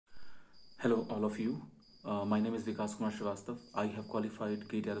Hello, all of you. My name is Vikas Kumar Srivastav. I have qualified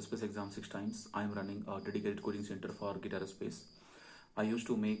GATE Aerospace exam 6 times. I am running a dedicated coaching center for GATE Aerospace. I used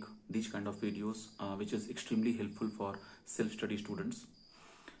to make these kind of videos, which is extremely helpful for self-study students.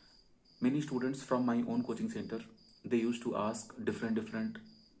 Many students from my own coaching center, they used to ask different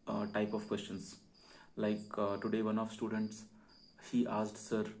type of questions. Like today, one of students, he asked,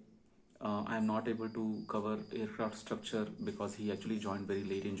 "Sir, I am not able to cover aircraft structure because he actually joined very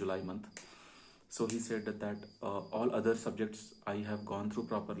late in July month." So he said that all other subjects I have gone through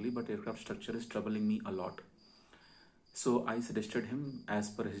properly, but aircraft structure is troubling me a lot. So I suggested him as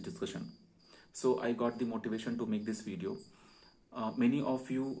per his discussion. So I got the motivation to make this video. Many of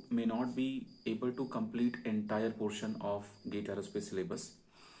you may not be able to complete entire portion of GATE Aerospace syllabus,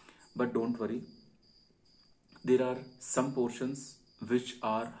 but don't worry. There are some portions which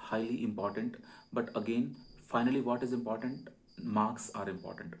are highly important, but again, finally what is important? Marks are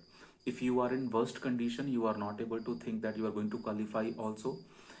important. If you are in worst condition, you are not able to think that you are going to qualify also.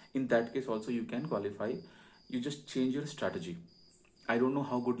 In that case also you can qualify. You just change your strategy. I don't know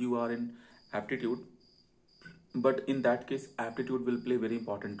how good you are in aptitude, but in that case aptitude will play very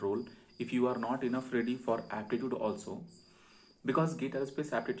important role. If you are not enough ready for aptitude also, because GATE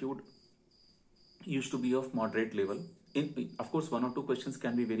Aerospace aptitude used to be of moderate level. Of course, one or two questions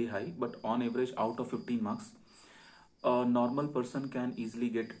can be very high, but on average, out of 15 marks, a normal person can easily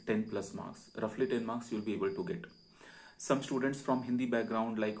get 10 plus marks. Roughly 10 marks you'll be able to get. Some students from Hindi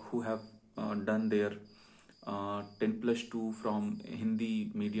background, like who have done their 10 plus 2 from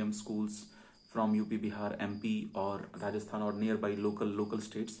Hindi medium schools from UP, Bihar, MP or Rajasthan or nearby local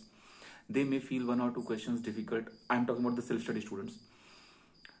states, they may feel one or two questions difficult. I'm talking about the self-study students.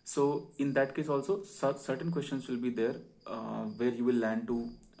 So in that case also certain questions will be there where you will land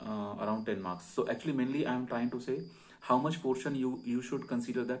to around 10 marks. So actually mainly I am trying to say how much portion you should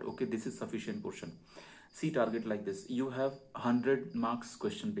consider that okay, this is sufficient portion. See, target like this: you have 100 marks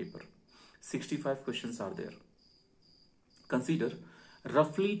question paper, 65 questions are there. Consider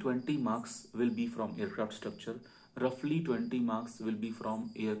roughly 20 marks will be from aircraft structure, roughly 20 marks will be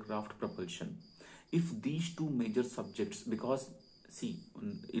from aircraft propulsion. If these two major subjects, because see,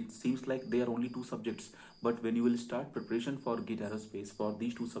 it seems like they are only two subjects, but when you will start preparation for GATE Aerospace for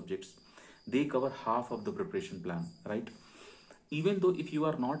these two subjects, they cover half of the preparation plan, right? Even though if you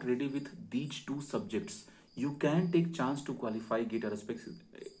are not ready with these two subjects, you can take chance to qualify GATE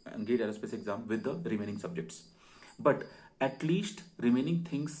Aerospace exam with the remaining subjects. But at least remaining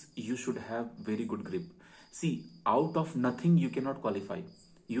things you should have very good grip. See, out of nothing you cannot qualify.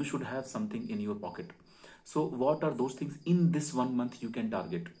 You should have something in your pocket. So what are those things in this 1 month you can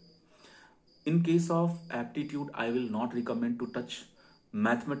target? In case of aptitude, I will not recommend to touch.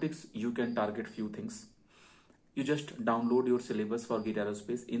 Mathematics, you can target few things. You just download your syllabus for GATE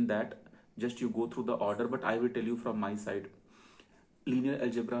Aerospace. In that, just you go through the order, but I will tell you from my side, linear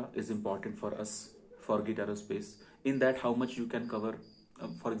algebra is important for us for GATE Aerospace. In that, how much you can cover,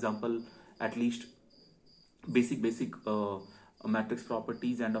 for example, at least basic matrix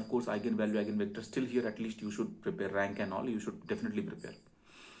properties, and of course eigenvalue, eigenvector. Still here at least you should prepare rank and all. You should definitely prepare.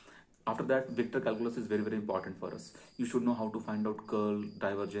 After that, vector calculus is very important for us. You should know how to find out curl,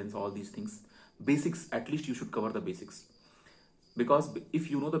 divergence, all these things. Basics, at least you should cover the basics, because if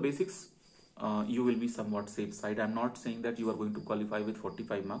you know the basics, you will be somewhat safe side. I'm not saying that you are going to qualify with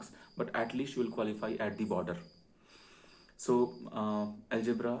 45 marks, but at least you will qualify at the border. So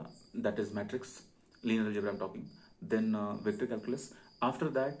algebra, that is matrix, linear algebra I'm talking, then vector calculus. After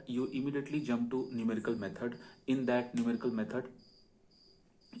that, you immediately jump to numerical method. In that numerical method,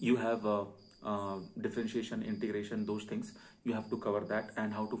 you have differentiation, integration, those things you have to cover that,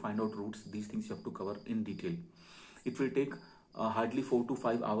 and how to find out roots. These things you have to cover in detail. It will take hardly 4 to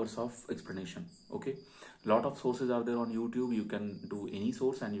 5 hours of explanation. Okay, lot of sources are there on YouTube. You can do any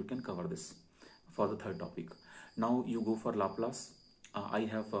source and you can cover this for the third topic. Now you go for Laplace. I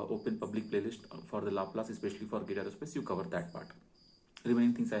have open public playlist for the Laplace, especially for GATE Aerospace. You cover that part.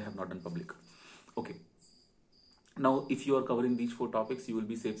 Remaining things I have not done public. Okay. Now, if you are covering these 4 topics, you will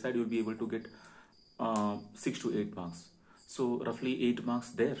be safe side. You will be able to get 6 to 8 marks. So roughly 8 marks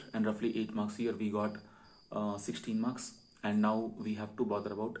there and roughly 8 marks here. We got 16 marks, and now we have to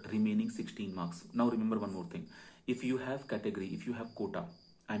bother about remaining 16 marks. Now remember one more thing. If you have category, if you have quota,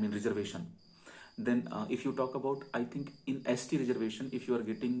 I mean reservation, then if you talk about, I think in ST reservation, if you are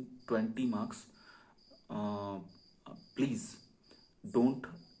getting 20 marks, please don't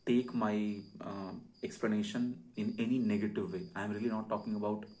take my explanation in any negative way. I am really not talking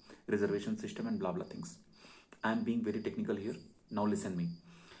about reservation system and blah blah things. I am being very technical here. Now listen me.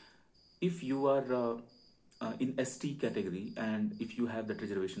 If you are in ST category and if you have that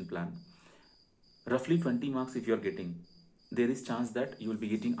reservation plan, roughly 20 marks if you are getting, there is chance that you will be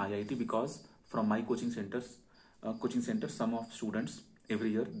getting IIT, because from my coaching center, some of students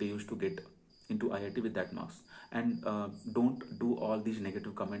every year they used to get into IIT with that marks. And don't do all these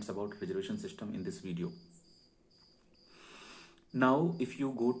negative comments about reservation system in this video. Now if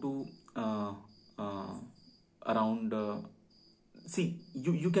you go to around see,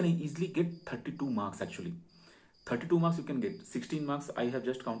 you can easily get 32 marks actually. 32 marks you can get. 16 marks I have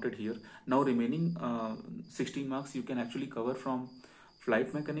just counted here. Now remaining 16 marks you can actually cover from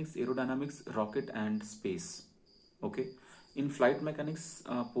flight mechanics, aerodynamics, rocket and space. Okay, in flight mechanics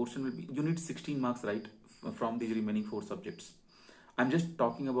portion will be, you need 16 marks, right, from the remaining 4 subjects. I'm just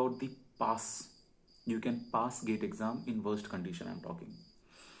talking about the pass. You can pass GATE exam in worst condition I'm talking.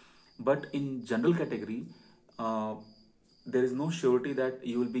 But in general category, there is no surety that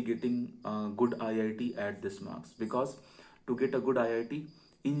you will be getting good IIT at this marks, because to get a good IIT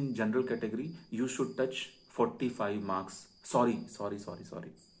in general category you should touch 45 marks. Sorry,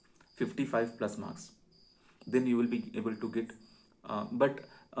 55 plus marks. Then you will be able to get but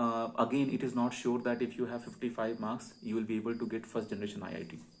again it is not sure that if you have 55 marks you will be able to get first generation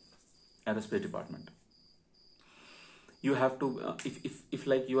IIT aerospace department. You have to if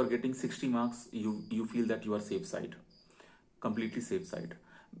like you are getting 60 marks, you feel that you are safe side, completely safe side.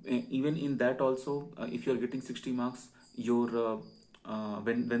 Even in that also, if you are getting 60 marks, your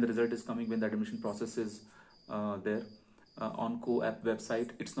when the result is coming, when the admission process is there on co-app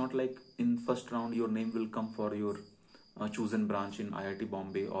website, it's not like in first round your name will come for your chosen branch in IIT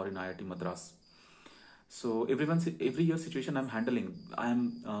Bombay or in IIT Madras. So every year situation I'm handling.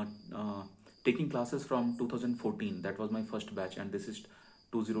 I'm taking classes from 2014. That was my first batch, and this is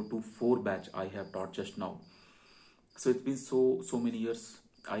 2024 batch I have taught just now. So it's been so many years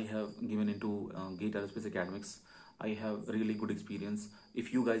I have given into GATE Aerospace Academics. I have really good experience.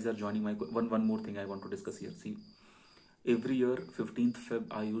 If you guys are joining my one more thing I want to discuss here. See, every year 15th Feb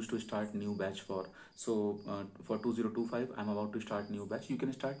I used to start new batch for 2025 I'm about to start new batch. You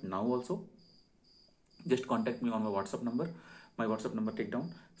can start now also. Just contact me on my WhatsApp number. My WhatsApp number, take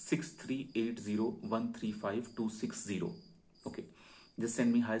down 6380135260. Okay, just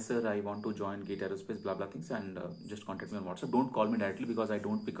send me, hi sir, I want to join GATE Aerospace, blah blah things, and just contact me on WhatsApp. Don't call me directly because I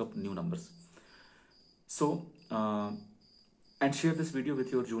don't pick up new numbers. So and share this video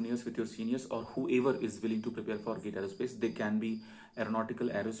with your juniors, with your seniors, or whoever is willing to prepare for GATE Aerospace. They can be aeronautical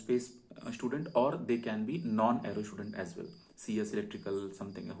aerospace student, or they can be non-aero student as well. CS, electrical,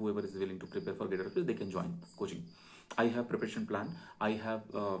 something. Whoever is willing to prepare for GATE Aerospace, they can join coaching. I have preparation plan. I have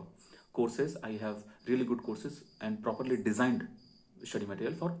courses. I have really good courses and properly designed study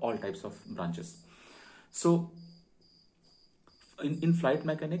material for all types of branches. So in flight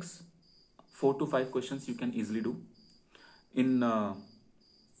mechanics, 4 to 5 questions you can easily do. In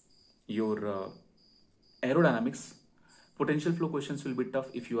your aerodynamics, potential flow questions will be tough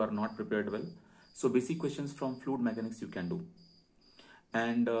if you are not prepared well. So basic questions from fluid mechanics you can do.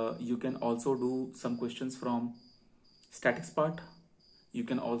 And you can also do some questions from statics part. You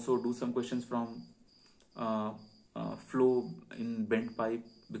can also do some questions from flow in bent pipe,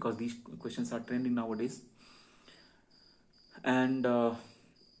 because these questions are trending nowadays. And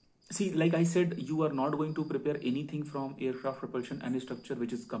see, like I said, you are not going to prepare anything from aircraft propulsion and structure,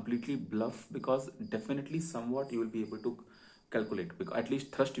 which is completely bluff, because definitely somewhat you will be able to calculate, because at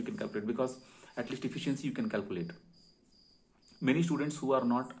least thrust you can calculate, because at least efficiency you can calculate. Many students who are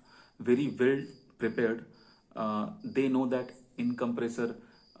not very well prepared, they know that in compressor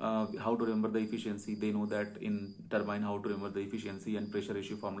how to remember the efficiency, they know that in turbine how to remember the efficiency and pressure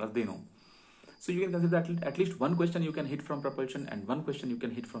ratio formulas, they know. So you can consider that at least one question you can hit from propulsion and one question you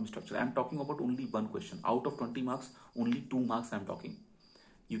can hit from structure. I'm talking about only one question. Out of 20 marks, only 2 marks I'm talking.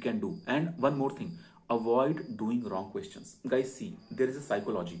 You can do. And one more thing, avoid doing wrong questions. Guys, see, there is a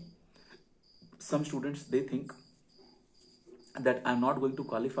psychology. Some students, they think that I'm not going to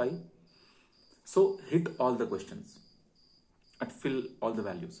qualify, so hit all the questions and fill all the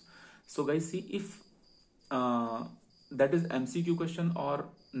values. So guys, see, if that is MCQ question or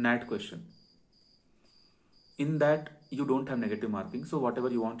NAT question, in that you don't have negative marking, so whatever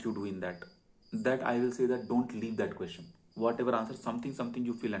you want you do in that I will say that don't leave that question. Whatever answer, something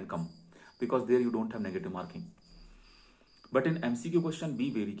you fill and come, because there you don't have negative marking. But in MCQ question, be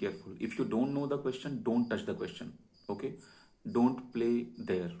very careful. If you don't know the question, don't touch the question. Okay, don't play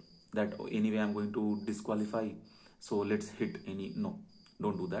there that anyway I'm going to disqualify, so let's hit any. No,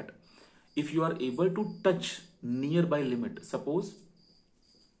 don't do that. If you are able to touch nearby limit, suppose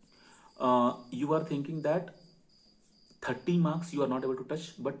you are thinking that 30 marks you are not able to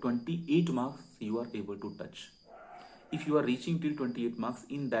touch, but 28 marks you are able to touch. If you are reaching till 28 marks,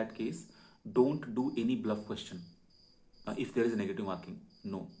 in that case don't do any bluff question. If there is a negative marking,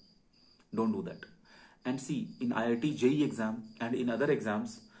 no, don't do that. And see, in IIT JEE exam and in other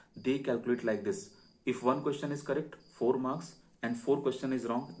exams, they calculate like this. If one question is correct, 4 marks, and 4 question is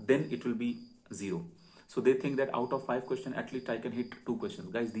wrong, then it will be 0. So they think that out of 5 questions, at least I can hit 2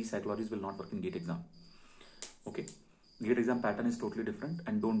 questions. Guys, these psychologies will not work in GATE exam. Okay, GATE exam pattern is totally different,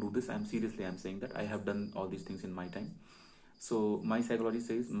 and don't do this. I'm saying that I have done all these things in my time. So my psychology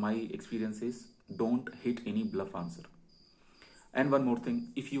says, my experience is, don't hit any bluff answer. And one more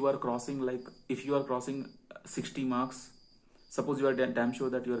thing, if you are crossing 60 marks, suppose you are damn sure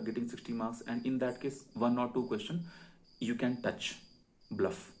that you are getting 60 marks, and in that case 1 or 2 question you can touch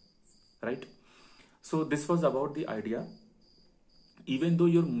bluff, right? So this was about the idea. Even though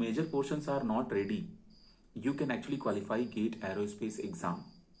your major portions are not ready, you can actually qualify GATE aerospace exam,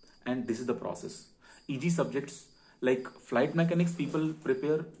 and this is the process. Easy subjects like flight mechanics people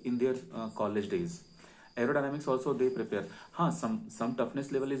prepare in their college days. Aerodynamics also they prepare. Some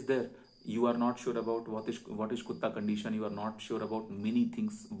toughness level is there. You are not sure about what is Kutta condition. You are not sure about many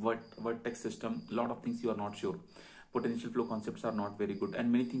things. What text system. Lot of things you are not sure. Potential flow concepts are not very good,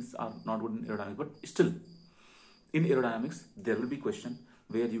 and many things are not good in aerodynamics. But still, in aerodynamics there will be question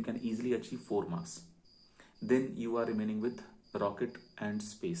where you can easily achieve 4 marks. Then you are remaining with rocket and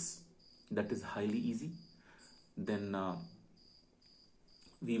space. That is highly easy. Then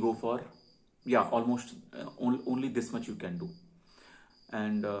we go for almost only this much you can do.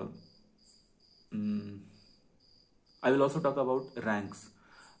 And I will also talk about ranks.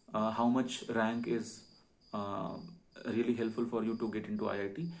 How much rank is really helpful for you to get into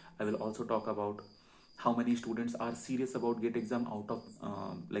IIT. I will also talk about how many students are serious about GATE exam out of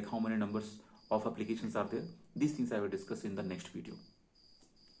how many numbers of applications are there. These things I will discuss in the next video.